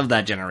 We're just of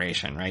that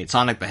generation, right?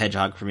 Sonic the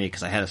Hedgehog for me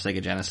because I had a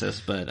Sega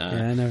Genesis, but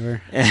I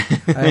never.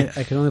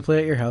 I could only play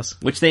at your house.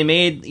 Which they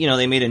made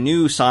a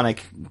new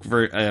Sonic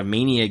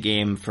Mania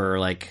game for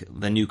like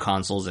the new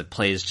consoles. It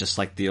plays just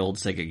like the old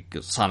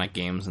Sega Sonic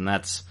games, and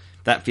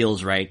that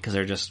feels right because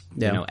they're just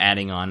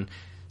adding on.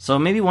 So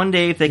maybe one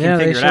day if they can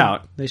figure it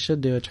out, they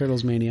should do a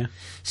Turtles Mania.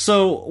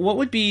 So what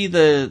would be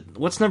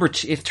what's number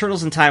 2? If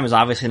Turtles in Time is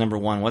obviously number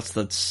 1, what's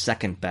the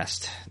second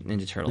best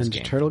Ninja Turtles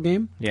game? Turtle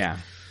game? Yeah.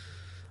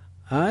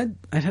 I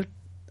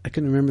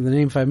couldn't remember the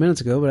name 5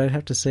 minutes ago, but I'd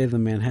have to say the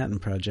Manhattan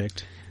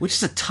Project. Which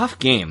is a tough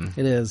game.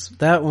 It is.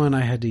 That one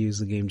I had to use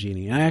the Game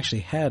Genie. I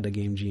actually had a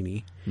Game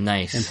Genie.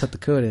 Nice. And put the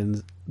code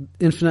in.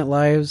 Infinite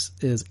Lives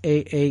is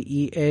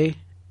AAEA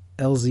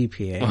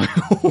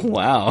LZPA.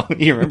 Wow.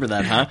 You remember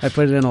that, huh? I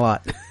put it in a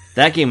lot.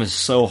 That game is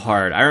so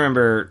hard. I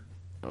remember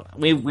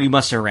we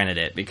must have rented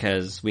it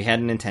because we had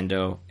a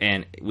Nintendo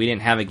and we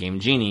didn't have a Game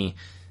Genie,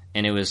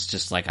 and it was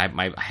just like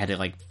I had to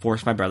like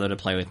force my brother to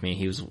play with me.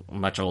 He was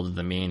much older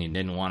than me and he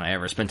didn't want to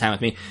ever spend time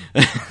with me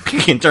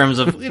in terms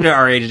of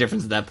our age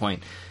difference at that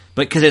point.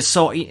 But because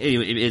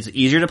it's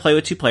easier to play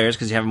with 2 players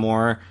because you have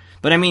more.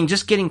 But I mean,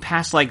 just getting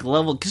past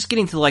just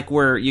getting to like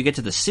where you get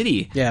to the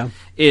city,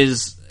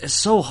 is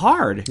so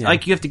hard. Yeah.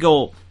 Like you have to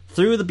go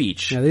through the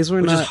beach. Yeah, these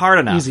were which not is hard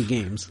enough. easy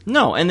games.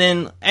 No, and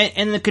then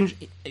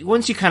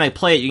once you kind of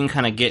play it, you can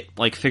kind of get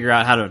figure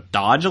out how to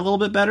dodge a little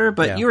bit better.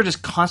 But you were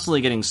just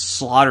constantly getting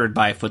slaughtered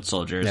by foot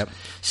soldiers. Yep.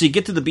 So you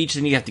get to the beach,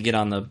 and you have to get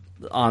on the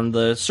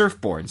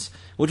surfboards,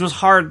 which was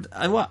hard.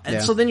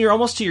 And so then you're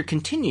almost to your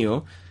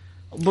continue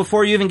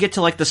before you even get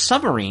to the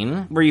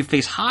submarine where you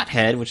face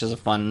Hothead, which is a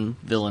fun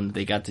villain that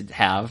they got to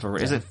have. Or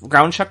is it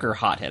Groundchuck or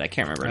Hothead? I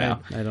can't remember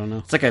now. I don't know.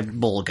 It's like a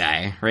bull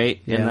guy, right?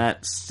 Yeah, in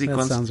that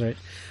sequence. That sounds right.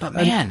 But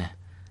man,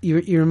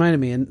 you reminded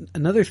me. And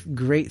another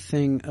great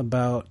thing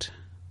about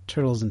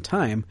Turtles in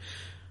Time,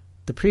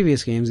 the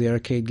previous games, the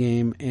arcade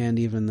game and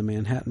even the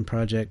Manhattan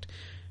Project,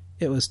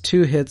 it was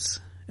 2 hits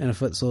and a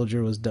foot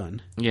soldier was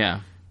done.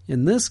 Yeah.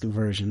 In this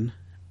version,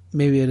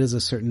 maybe it is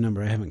a certain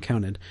number, I haven't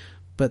counted,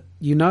 but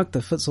you knock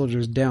the foot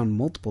soldiers down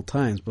multiple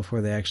times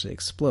before they actually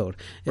explode.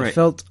 It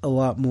felt a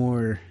lot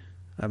more,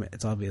 I mean,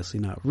 it's obviously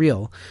not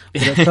real,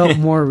 but it felt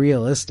more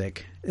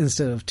realistic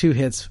instead of 2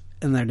 hits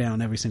and they're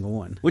down every single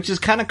one. Which is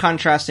kind of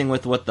contrasting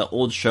with what the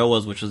old show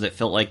was, which was it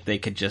felt like they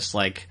could just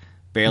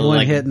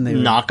barely hit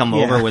and knock them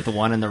over with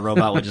one and the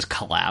robot would just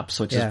collapse,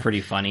 which is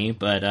pretty funny.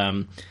 But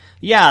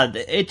yeah,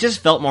 it just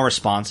felt more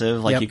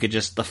responsive. You could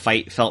the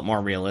fight felt more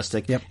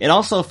realistic. Yep. It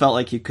also felt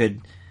like you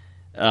could,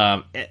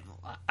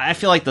 I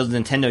feel like those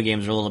Nintendo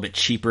games are a little bit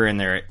cheaper and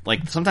they're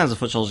sometimes the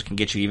foot soldiers can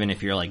get you even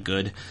if you're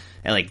good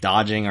at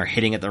dodging or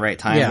hitting at the right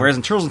time. Yeah. Whereas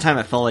in Turtles in Time,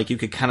 it felt like you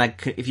could kind of,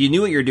 if you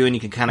knew what you're doing, you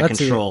could kind of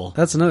control.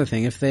 That's another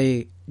thing. If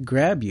they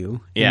grab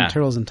you in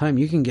Turtles in Time,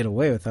 you can get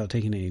away without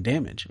taking any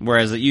damage.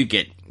 Whereas you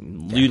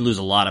lose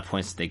a lot of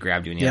points if they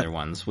grabbed you in the other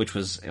ones, which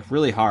was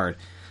really hard.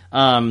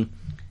 Now,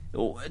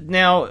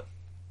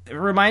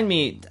 remind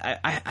me,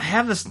 I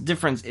have this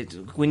difference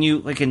when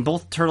you, in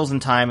both Turtles in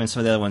Time and some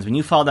of the other ones, when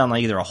you fall down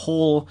either a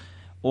hole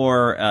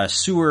or a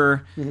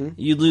sewer,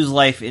 you lose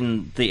life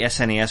in the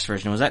SNES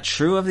version. Was that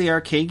true of the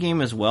arcade game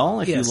as well?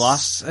 If yes, you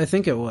lost, I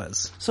think it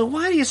was. So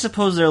why do you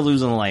suppose they're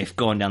losing life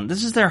going down?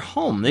 This is their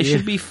home. They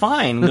should be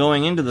fine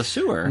going into the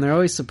sewer. And they're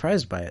always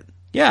surprised by it.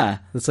 Yeah.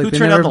 It's like who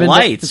turned out the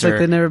lights? It's like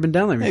they've never been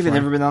down there before. Maybe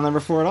they've never been down there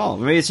before at all.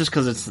 Maybe it's just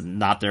because it's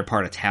not their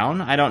part of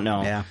town. I don't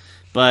know. Yeah.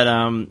 But,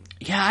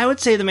 I would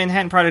say the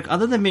Manhattan Project,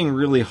 other than being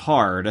really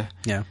hard,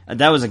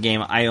 that was a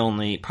game I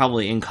only,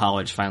 probably in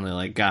college,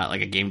 finally, got,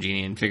 a Game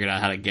Genie and figured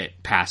out how to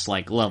get past,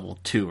 level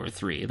 2 or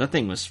 3. That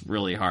thing was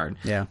really hard.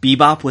 Yeah.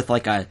 Bebop with,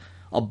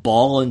 a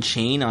ball and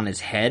chain on his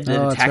head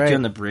that attacked you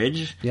on the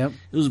bridge. Yep.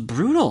 It was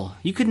brutal.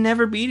 You could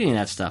never beat any of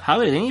that stuff. How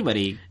did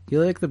anybody...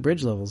 You like the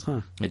bridge levels,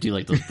 huh? I do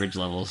like those bridge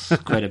levels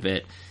quite a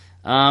bit.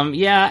 And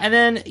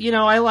then,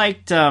 I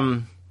liked,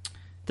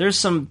 there's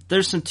some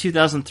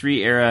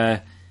 2003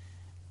 era...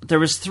 There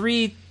was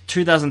 3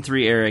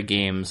 2003 era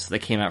games that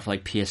came out for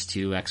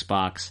PS2,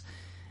 Xbox,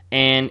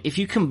 and if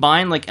you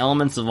combine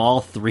elements of all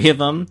 3 of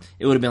them,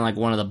 it would have been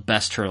one of the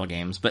best Turtle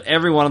games. But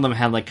every one of them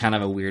had kind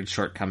of a weird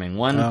shortcoming.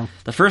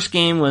 The first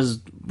game was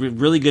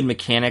really good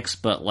mechanics,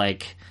 but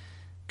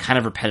kind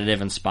of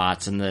repetitive in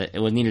spots, and it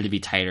needed to be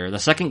tighter. The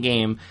second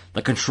game,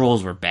 the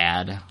controls were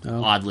bad,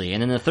 oddly,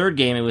 and in the third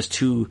game, it was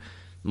too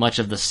much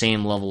of the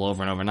same level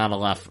over and over, not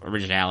enough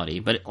originality.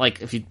 But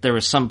if there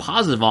was some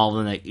positive involved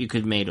in it, you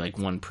could have made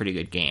one pretty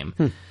good game.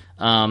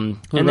 What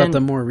about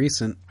the more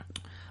recent?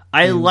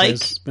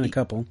 There's been a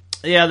couple.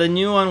 Yeah, the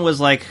new one was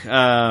it was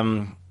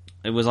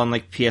on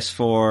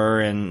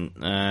PS4 and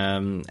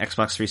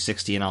Xbox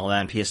 360 and all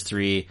that, and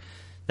PS3.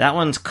 That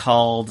one's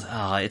called.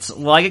 I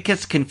get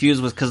gets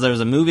confused with because there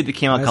was a movie that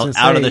came out called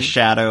Out of the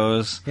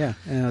Shadows. Yeah,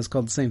 and it was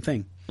called the same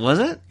thing. Was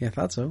it? Yeah, I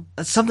thought so.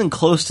 It's something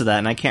close to that,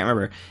 and I can't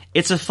remember.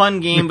 It's a fun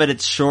game, but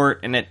it's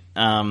short, and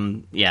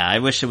I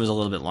wish it was a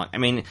little bit long. I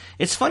mean,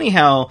 it's funny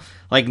how,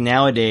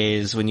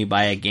 nowadays, when you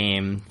buy a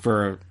game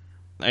for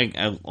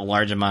a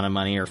large amount of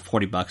money, or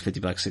 $40,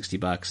 $50,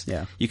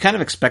 $60, you kind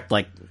of expect,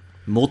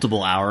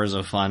 multiple hours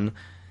of fun.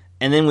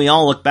 And then we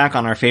all look back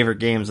on our favorite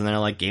games, and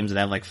they're games that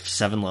have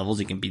 7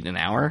 levels you can beat in an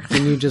hour.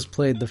 And you just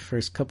played the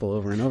first couple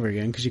over and over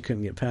again because you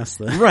couldn't get past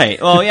them.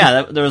 Right. Well,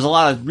 yeah, there was a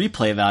lot of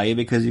replay value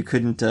because you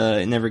couldn't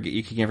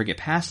you could never get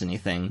past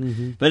anything.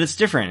 Mm-hmm. But it's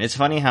different. It's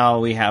funny how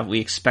we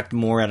expect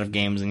more out of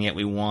games, and yet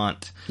we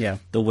want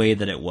the way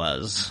that it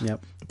was.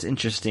 Yep. It's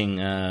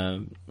interesting.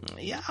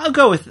 I'll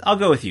go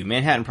with you.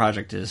 Manhattan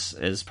Project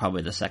is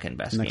probably the second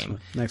best game.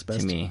 Next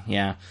best to me.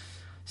 Yeah.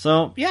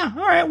 So all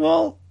right.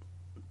 Well.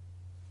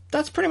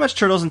 That's pretty much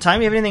Turtles in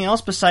Time. You have anything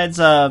else besides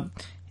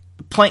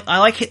plank? I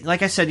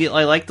like I said,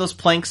 I like those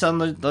planks on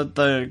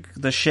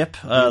the ship,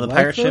 the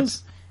pirate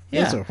ships.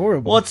 Yeah, those are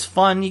horrible. Well, it's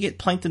fun. You get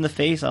planked in the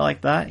face. I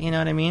like that. You know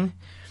what I mean?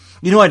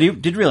 You know, I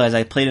did realize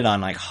I played it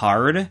on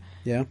hard.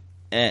 Yeah.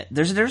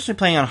 There's a difference between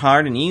playing on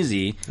hard and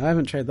easy. I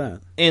haven't tried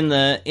that. In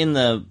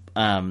the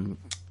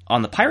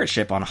on the pirate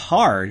ship on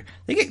hard,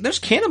 there's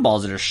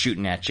cannonballs that are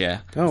shooting at you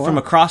from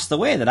across the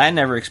way that I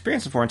never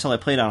experienced before until I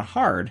played on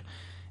hard.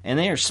 And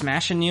they are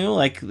smashing you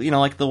like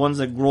the ones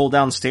that roll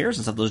downstairs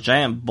and stuff. Those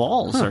giant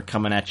balls are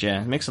coming at you.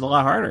 It makes it a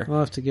lot harder.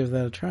 I'll have to give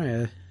that a try.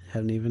 I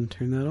hadn't even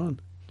turned that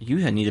on. You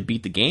need to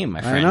beat the game, my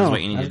I friend. know. Is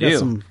what you need I've to got do.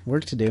 some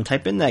work to do.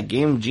 Type in that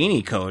Game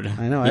Genie code.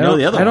 I know. You know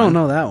the other one. I don't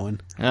know that one.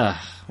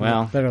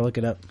 Well, Better look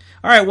it up.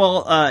 all right.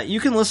 Well, you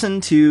can listen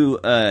to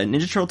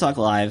Ninja Turtle Talk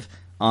Live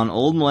on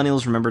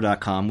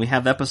oldmillennialsremember.com. We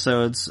have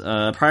episodes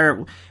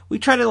prior. We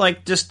try to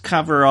just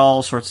cover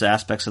all sorts of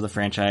aspects of the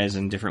franchise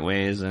in different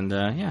ways. And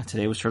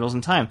today was Turtles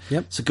in Time.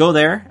 Yep. So go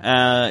there.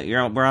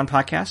 We're on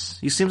podcasts.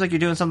 You seems like you're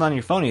doing something on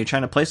your phone. Are you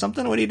trying to play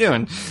something? What are you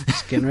doing?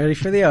 Just getting ready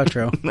for the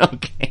outro.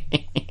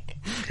 Okay.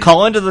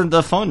 Call into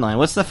the phone line.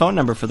 What's the phone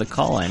number for the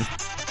call line?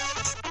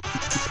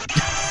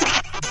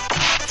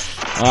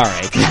 All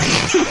right.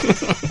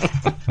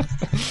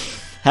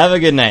 Have a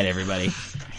good night, everybody.